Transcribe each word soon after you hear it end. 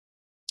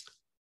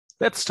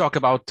Let's talk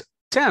about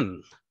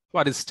TEN.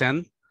 What is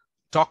TEN?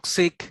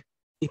 Toxic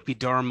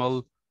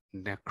epidermal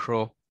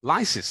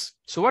necrolysis.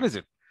 So what is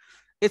it?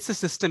 It's a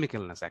systemic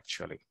illness,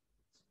 actually.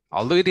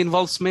 Although it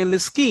involves mainly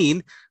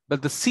skin,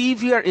 but the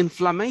severe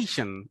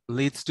inflammation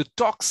leads to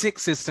toxic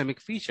systemic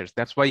features.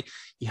 That's why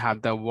you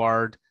have the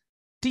word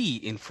T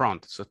in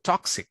front. So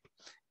toxic.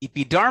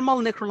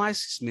 Epidermal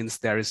necrolysis means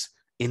there is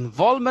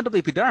involvement of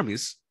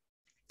epidermis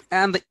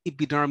and the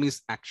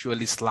epidermis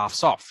actually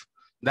sloughs off.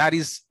 That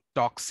is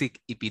toxic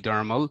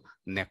epidermal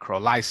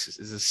necrolysis.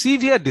 It's a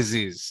severe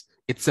disease.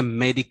 It's a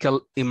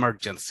medical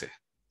emergency.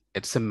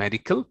 It's a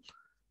medical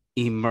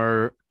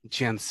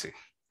emergency.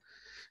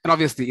 And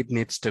obviously it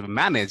needs to be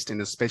managed in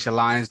a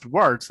specialized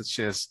ward, such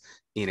as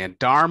in a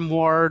derm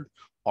ward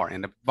or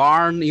in a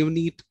burn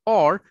unit,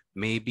 or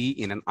maybe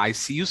in an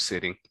ICU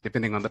setting,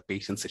 depending on the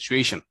patient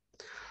situation.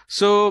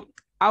 So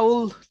I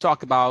will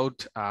talk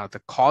about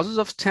the causes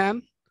of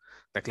TEN,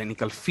 the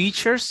clinical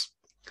features,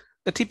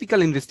 the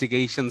typical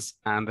investigations,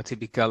 and the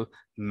typical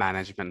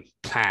management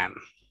plan.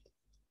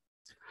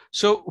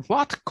 So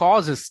what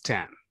causes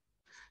TEN?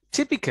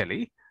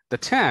 Typically, the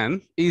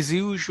TEN is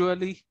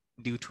usually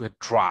due to a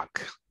drug.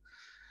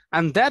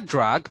 And that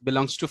drug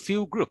belongs to a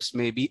few groups,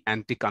 maybe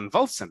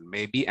anticonvulsant,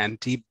 maybe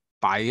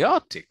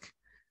antibiotic,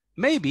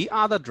 maybe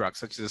other drugs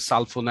such as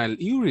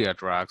sulfonylurea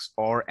drugs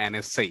or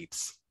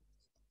NSAIDs.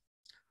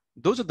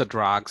 Those are the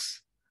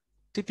drugs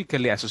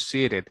typically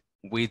associated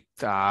with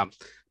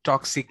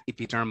toxic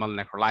epidermal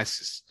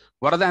necrolysis.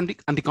 What are the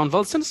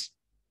anticonvulsants?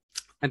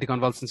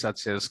 Anticonvulsants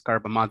such as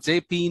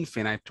carbamazepine,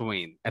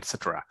 phenytoin,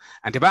 etc.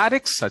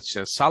 Antibiotics such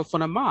as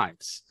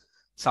sulfonamides,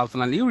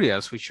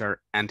 sulfonylureas, which are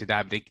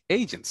antidiabetic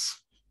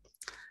agents.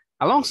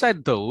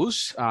 Alongside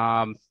those,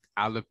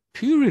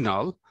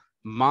 allopurinol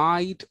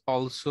might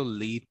also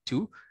lead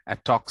to a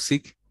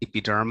toxic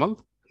epidermal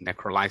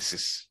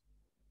necrolysis.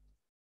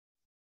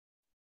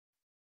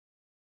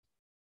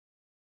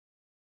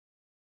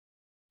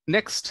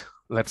 Next,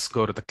 let's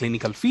go to the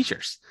clinical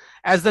features.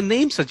 As the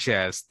name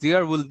suggests,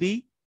 there will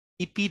be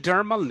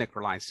epidermal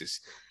necrolysis.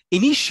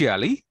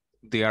 Initially,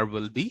 there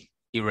will be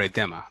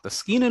erythema. The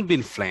skin will be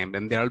inflamed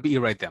and there will be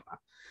erythema.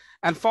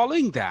 And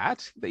following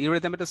that, the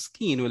erythematous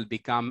skin will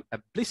become a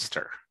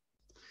blister.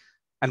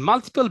 And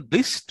multiple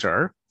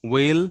blisters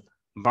will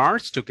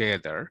merge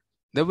together.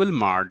 They will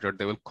merge or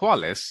they will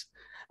coalesce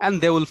and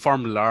they will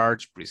form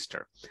large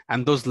blisters.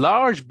 And those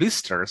large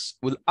blisters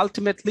will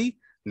ultimately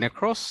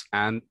necrose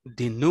and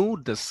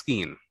denude the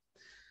skin.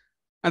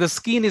 And the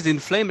skin is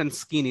inflamed and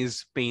skin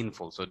is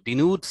painful. So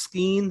denuded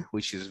skin,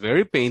 which is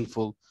very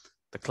painful,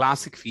 the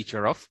classic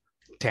feature of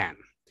TEN.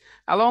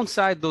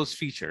 Alongside those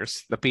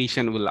features, the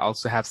patient will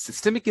also have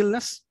systemic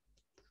illness,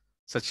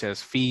 such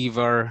as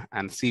fever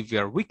and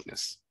severe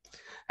weakness.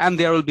 And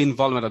there will be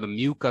involvement of the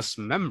mucous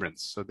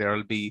membranes. So there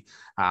will be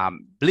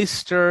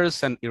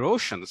blisters and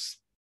erosions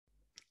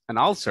and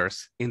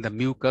ulcers in the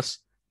mucous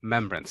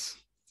membranes.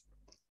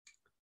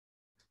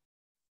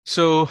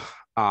 So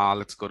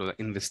let's go to the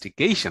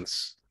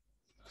investigations.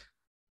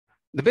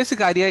 The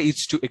basic idea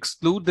is to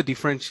exclude the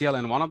differential,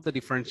 and one of the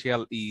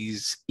differential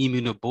is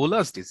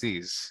immunobolus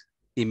disease.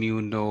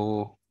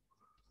 Immunobolus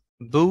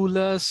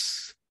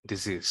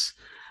disease.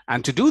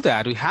 And to do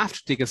that, we have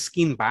to take a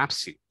skin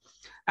biopsy.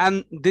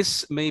 And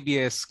this may be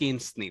a skin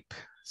snip.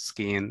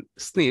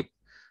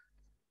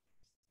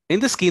 In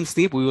the skin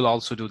snip, we will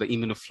also do the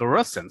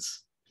immunofluorescence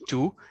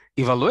to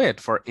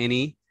evaluate for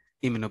any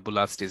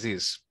immunobolus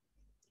disease.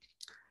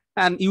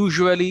 And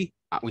usually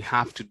we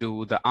have to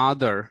do the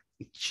other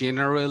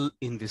general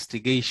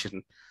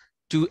investigation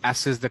to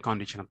assess the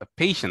condition of the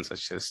patient,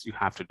 such as you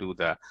have to do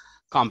the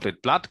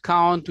complete blood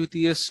count with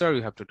ESR,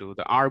 you have to do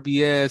the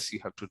RBS, you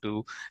have to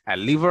do a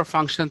liver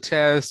function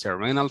test, a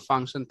renal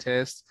function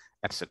test,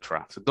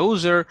 etc. So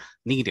those are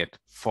needed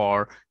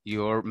for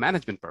your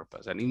management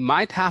purpose. And you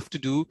might have to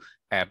do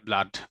a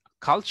blood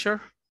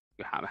culture,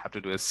 you have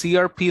to do a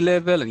CRP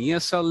level, an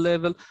ESR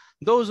level.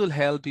 Those will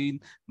help in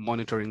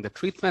monitoring the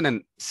treatment,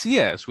 and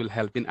CS will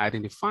help in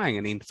identifying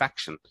an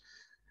infection.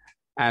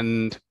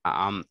 And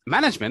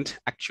management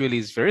actually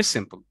is very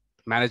simple.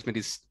 Management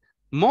is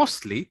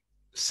mostly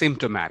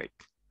symptomatic.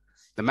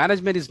 The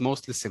management is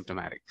mostly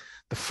symptomatic.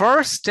 The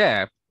first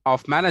step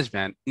of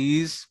management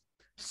is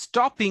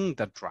stopping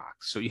the drug.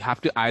 So you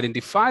have to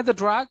identify the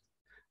drug,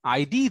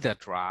 ID the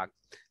drug,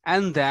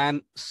 and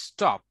then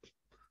stop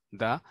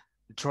the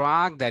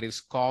drug that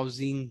is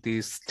causing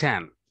this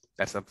TEN.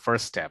 That's the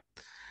first step.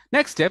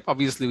 Next step,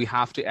 obviously, we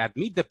have to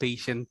admit the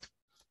patient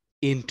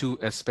into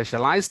a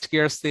specialized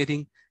care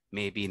setting,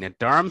 maybe in a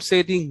derm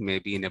setting,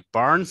 maybe in a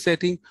burn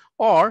setting,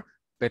 or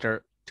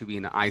better to be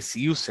in an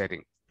ICU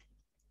setting.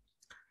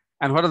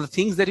 And what are the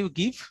things that you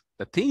give?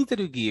 The things that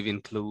you give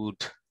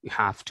include, you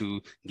have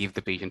to give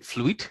the patient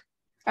fluid,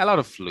 a lot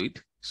of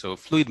fluid. So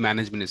fluid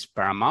management is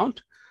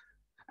paramount.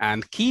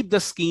 And keep the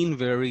skin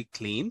very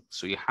clean.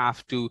 So you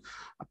have to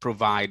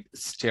provide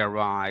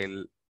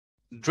sterile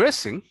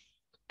dressing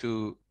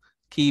to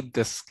keep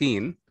the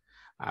skin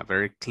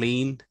very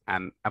clean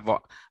and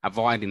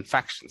avoid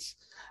infections.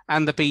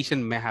 And the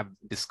patient may have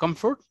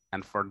discomfort.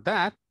 And for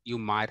that, you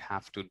might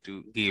have to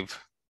give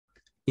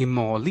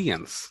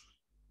emollients.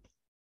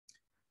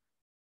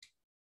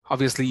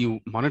 Obviously, you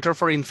monitor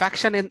for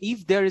infection, and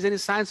if there is any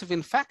signs of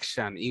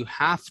infection, you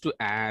have to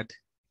add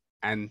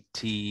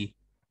antibiotics.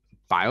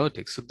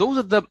 So those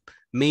are the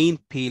main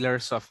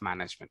pillars of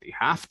management. You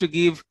have to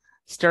give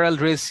sterile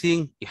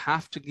dressing, you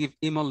have to give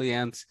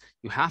emollients,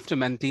 you have to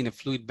maintain a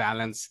fluid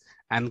balance,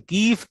 and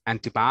give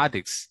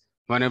antibiotics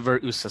whenever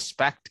you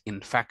suspect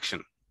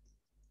infection.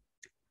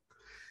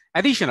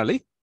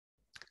 Additionally,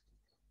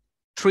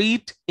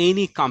 treat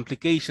any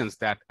complications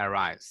that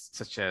arise,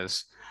 such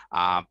as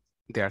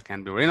there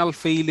can be renal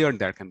failure,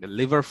 there can be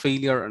liver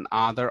failure, and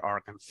other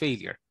organ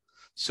failure.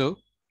 So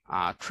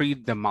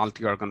treat the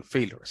multi-organ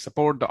failure,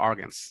 support the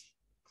organs,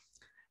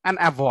 and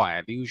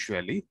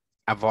usually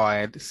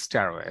avoid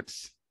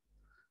steroids,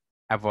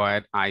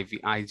 avoid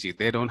IVIG.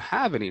 They don't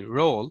have any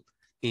role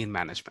in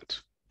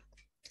management.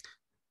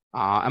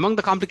 Among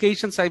the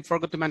complications, I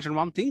forgot to mention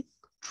one thing: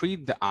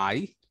 treat the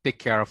eye, take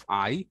care of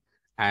eye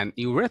and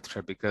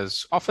urethra,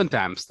 because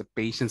oftentimes the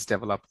patients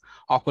develop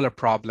ocular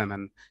problem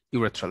and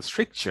urethral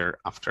stricture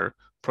after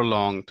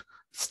prolonged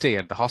stay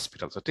at the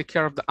hospital. So take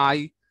care of the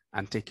eye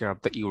and take care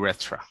of the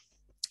urethra.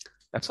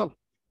 That's all.